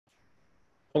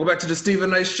Welcome back to the Stephen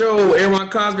Knight Show. Aron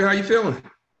Cosby, how you feeling?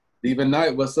 Stephen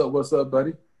Knight, what's up? What's up,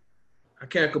 buddy? I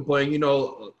can't complain. You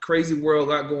know, crazy world,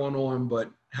 a lot going on.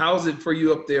 But how's it for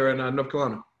you up there in North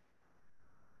Carolina?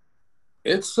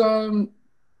 It's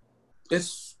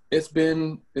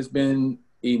been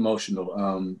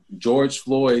emotional. George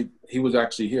Floyd, he was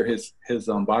actually here. His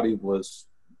body was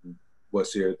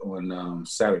here on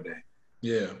Saturday.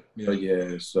 Yeah, But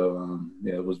yeah,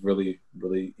 it was really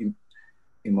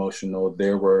emotional.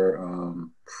 There were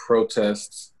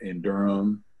protests in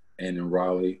Durham and in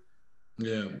Raleigh.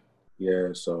 yeah, Yeah.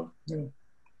 yeah.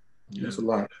 It's a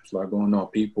lot. It's a lot going on.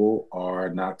 People are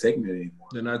not taking it anymore.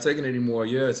 They're not taking it anymore.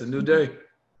 Yeah, it's a new day.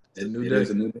 It's a new day. It is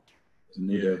a new day. It's a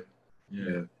new Yeah, day. yeah.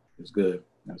 Yeah, it's good.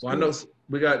 That's Well, I good. know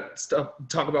we got stuff to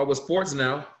talk about with sports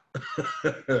now.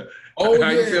 Oh How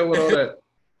you yeah, feel with all that?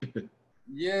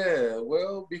 yeah.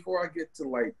 Well, before I get to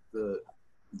like the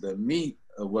meat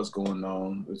of what's going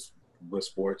on with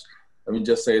sports, let me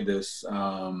just say this: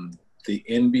 the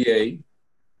NBA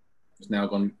is now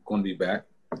going to be back.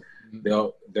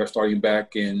 They're starting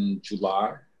back in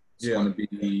July. It's going to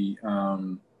be,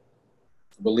 I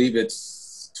believe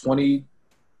it's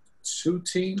 22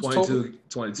 teams total.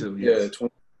 22, Yeah, yes.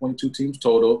 22 teams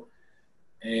total,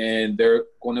 and they're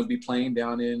going to be playing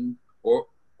down in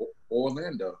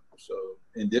Orlando, so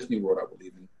in Disney World, I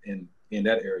believe, in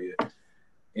that area.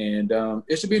 And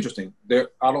it should be interesting.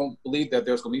 I don't believe that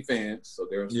there's going to be fans, so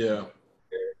there's Yeah.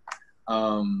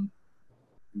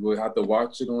 We'll have to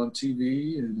watch it on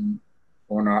TV and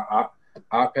on our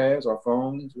iPads, our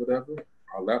phones, whatever,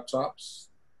 our laptops,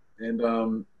 and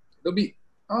it'll be.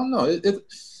 I don't know.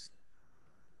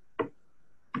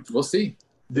 We'll see.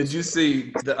 Did you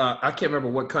see the? I can't remember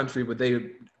what country, but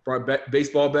they brought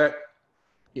baseball back.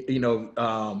 You know,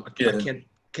 I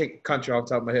can't country off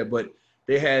the top of my head, but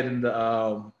they had in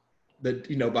the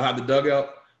behind the dugout,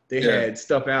 they had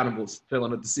stuffed animals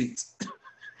filling up the seats.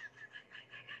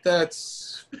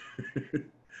 That's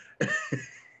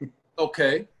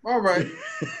okay. All right.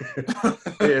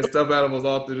 Yeah, stuffed animals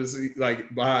all through the seat,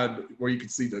 like behind where you can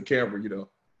see the camera. You know,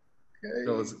 Okay.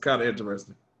 so it's kind of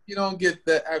interesting. You don't get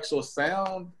the actual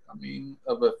sound. I mean,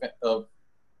 of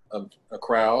a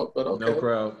crowd, but okay. No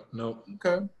crowd. No.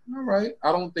 Okay. All right.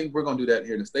 I don't think we're gonna do that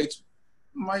here in the States.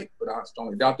 Might, but I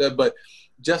strongly doubt that. But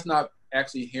just not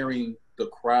actually hearing the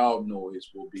crowd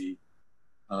noise will be.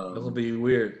 It'll be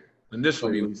weird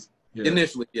initially. At least. Yeah.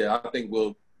 Initially, yeah. I think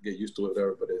we'll get used to it,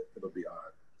 whatever, but it'll be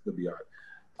odd. It'll be odd.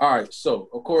 All right. So,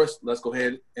 of course, let's go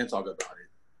ahead and talk about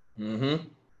it. Mm-hmm.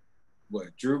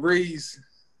 What, Drew Brees?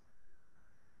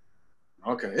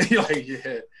 Okay. Like,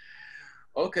 yeah.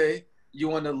 Okay. You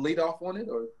want to lead off on it,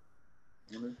 or?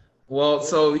 Well,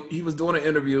 so he was doing an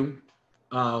interview.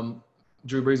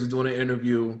 Drew Brees was doing an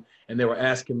interview, and they were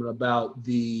asking him about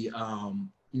the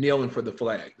kneeling for the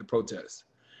flag, the protest.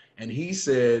 And he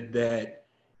said that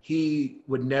he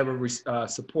would never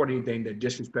support anything that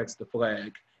disrespects the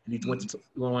flag. And he went to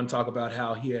talk about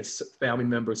how he has family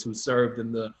members who served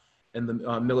in the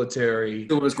military.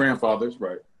 Two of his grandfathers,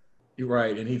 right? You're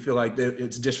right, and he feel like that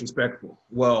it's disrespectful.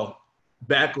 Well,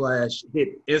 backlash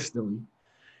hit instantly,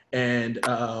 and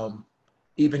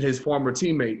even his former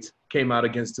teammates came out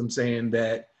against him, saying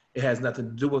that it has nothing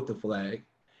to do with the flag,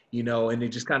 you know, and they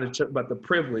just kind of talk about the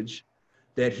privilege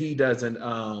that he doesn't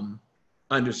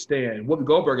understand. Whoopi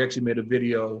Goldberg actually made a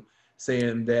video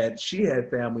saying that she had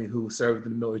family who served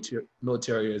in the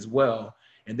military as well,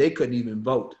 and they couldn't even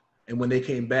vote. And when they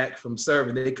came back from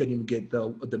serving, they couldn't even get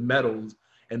the medals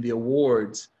and the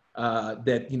awards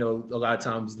that, you know, a lot of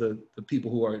times the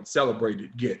people who are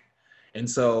celebrated get. And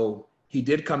so he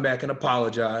did come back and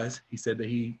apologize. He said that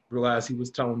he realized he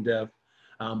was tone deaf,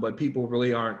 but people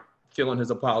really aren't feeling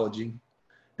his apology.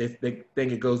 They think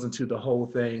it goes into the whole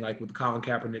thing, like with the Colin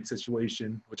Kaepernick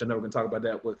situation, which I know we're going to talk about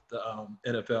that with the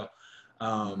NFL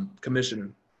commissioner.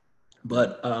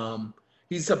 But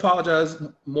he's apologized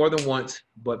more than once,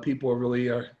 but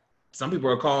some people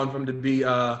are calling for him to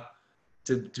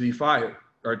be fired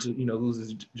or to, you know, lose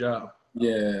his job.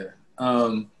 Yeah.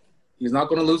 He's not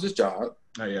going to lose his job.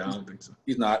 Oh, yeah, I don't think so.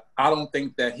 He's not. I don't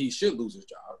think that he should lose his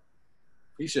job.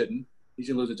 He shouldn't. He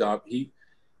should lose his job.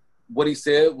 What he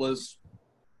said was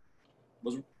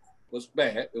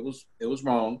bad. It was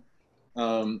wrong.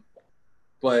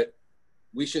 But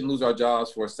we shouldn't lose our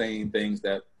jobs for saying things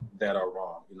that are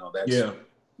wrong. You know,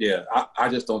 yeah. I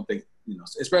just don't think, you know,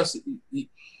 especially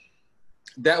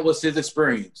that was his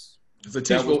experience. It's a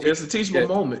teachable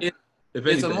moment. If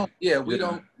anything. It's a moment. Yeah, we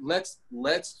don't let's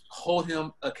hold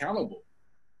him accountable.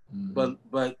 Mm-hmm.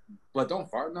 But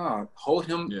don't fire. No, hold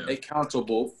him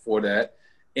accountable for that.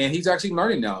 And he's actually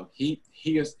learning now. He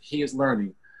is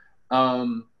learning.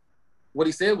 what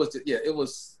he said was, it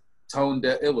was tone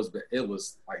deaf. It was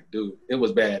like, dude, it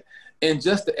was bad. And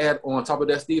just to add on top of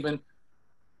that, Stephen,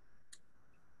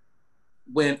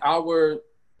 when our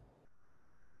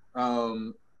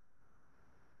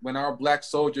black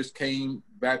soldiers came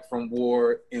back from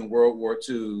war in World War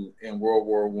II and World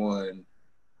War One,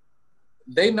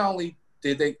 they not only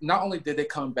did they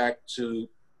come back to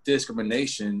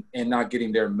discrimination and not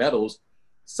getting their medals,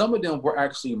 some of them were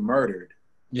actually murdered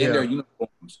in their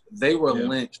uniforms. They were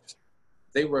lynched.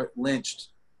 They were lynched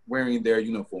wearing their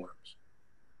uniforms.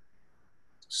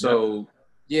 So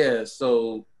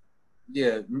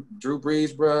Drew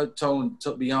Brees, bro, tone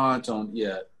took beyond tone.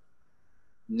 Yeah,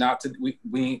 not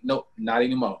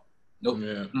anymore. Nope.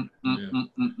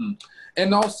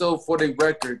 And also, for the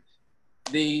record,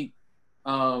 the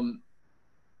whole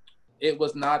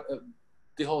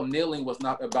kneeling was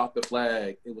not about the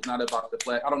flag. It was not about the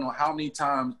flag. I don't know how many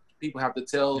times people have to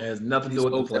tell. It has nothing to do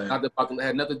with the flag. It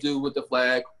had nothing to do with the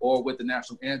flag or with the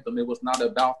national anthem. It was not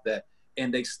about that.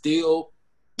 And they still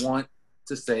want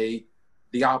to say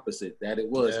the opposite, that it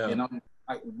was. Yeah. And I'm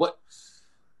like, what?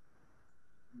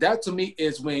 That to me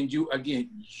is when you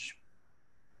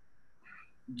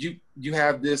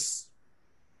have this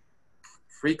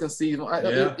preconceived.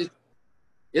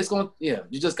 It's going. Yeah,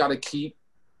 you just got to keep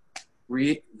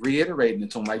reiterating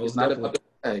it to them. Like, it's not about the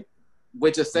flag,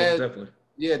 which is sad.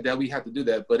 Yeah, that we have to do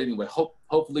that. But anyway,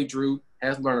 hopefully Drew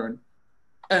has learned.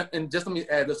 And just let me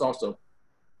add this also.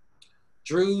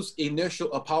 Drew's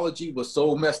initial apology was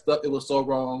so messed up. It was so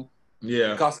wrong.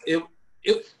 Yeah. Because it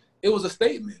was a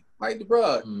statement. Like,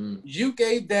 bruh, you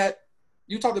gave that,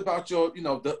 you talked about your,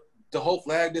 the whole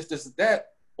flag, this,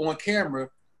 that on camera,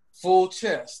 full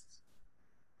chest,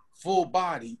 full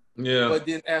body. Yeah. But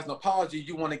then as an apology,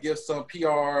 you want to give some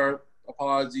PR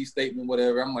apology statement,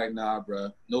 whatever. I'm like, nah,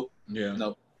 bruh. Nope. Yeah.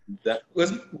 Nope.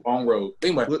 Let's wrong road.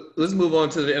 Anyway, let's move on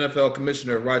to the NFL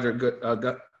commissioner, Roger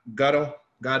Goodell.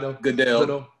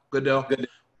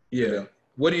 Yeah.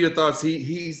 What are your thoughts?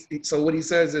 So what he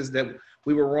says is that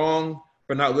we were wrong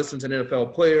for not listening to the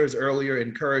NFL players earlier,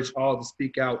 encouraged all to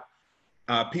speak out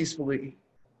peacefully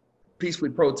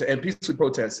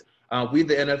protest. We,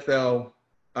 the NFL,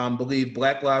 believe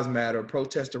Black Lives Matter.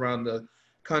 Protests around the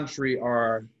country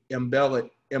are can't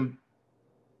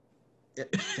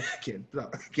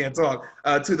talk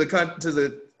to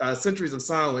the centuries of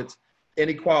silence,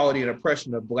 inequality, and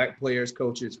oppression of Black players,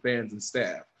 coaches, fans, and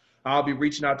staff. I'll be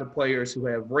reaching out to players who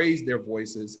have raised their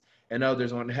voices and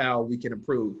others on how we can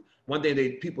improve. One thing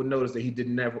people noticed that he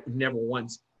never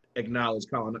once acknowledged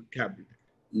Colin Kaepernick.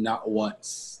 Not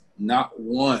once. Not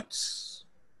once.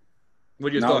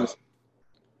 What are your thoughts?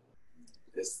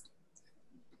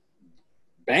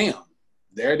 Bam.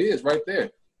 There it is right there.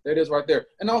 There it is right there.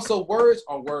 And also, words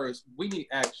are words. We need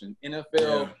action.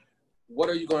 NFL, what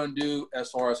are you going to do as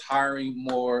far as hiring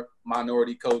more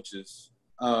minority coaches?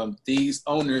 These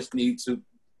owners need to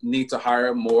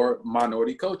hire more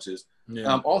minority coaches.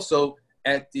 Yeah. Also,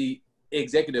 at the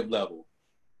executive level,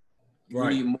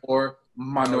 we need more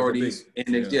minorities.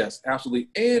 Yes, absolutely.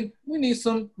 And we need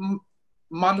some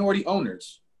minority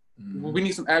owners. Mm-hmm. We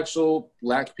need some actual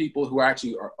Black people who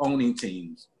actually are owning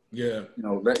teams. Yeah.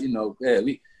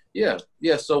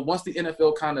 So once the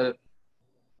NFL kind of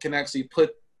can actually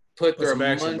put their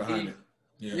money behind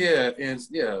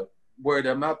it. Where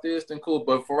their mouth is, then cool.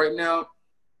 But for right now,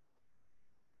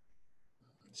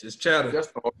 it's just chatter.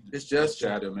 It's just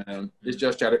chatter, man. It's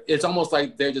just chatter. It's almost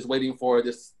like they're just waiting for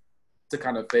this to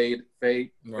kind of fade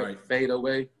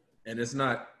away. And it's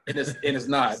not. And it's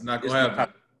not. It's not going to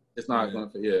happen. It's not going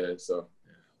to. Yeah. So.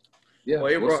 Yeah.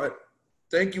 Well, Aron,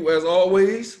 thank you as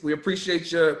always. We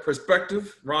appreciate your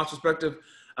perspective, Ron's perspective.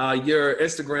 Your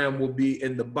Instagram will be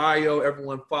in the bio.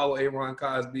 Everyone follow Aron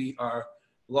Cosby, our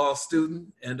law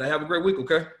student, and have a great week,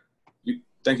 okay?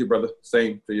 Thank you, brother.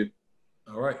 Same for you.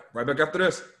 All right. Right back after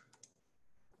this.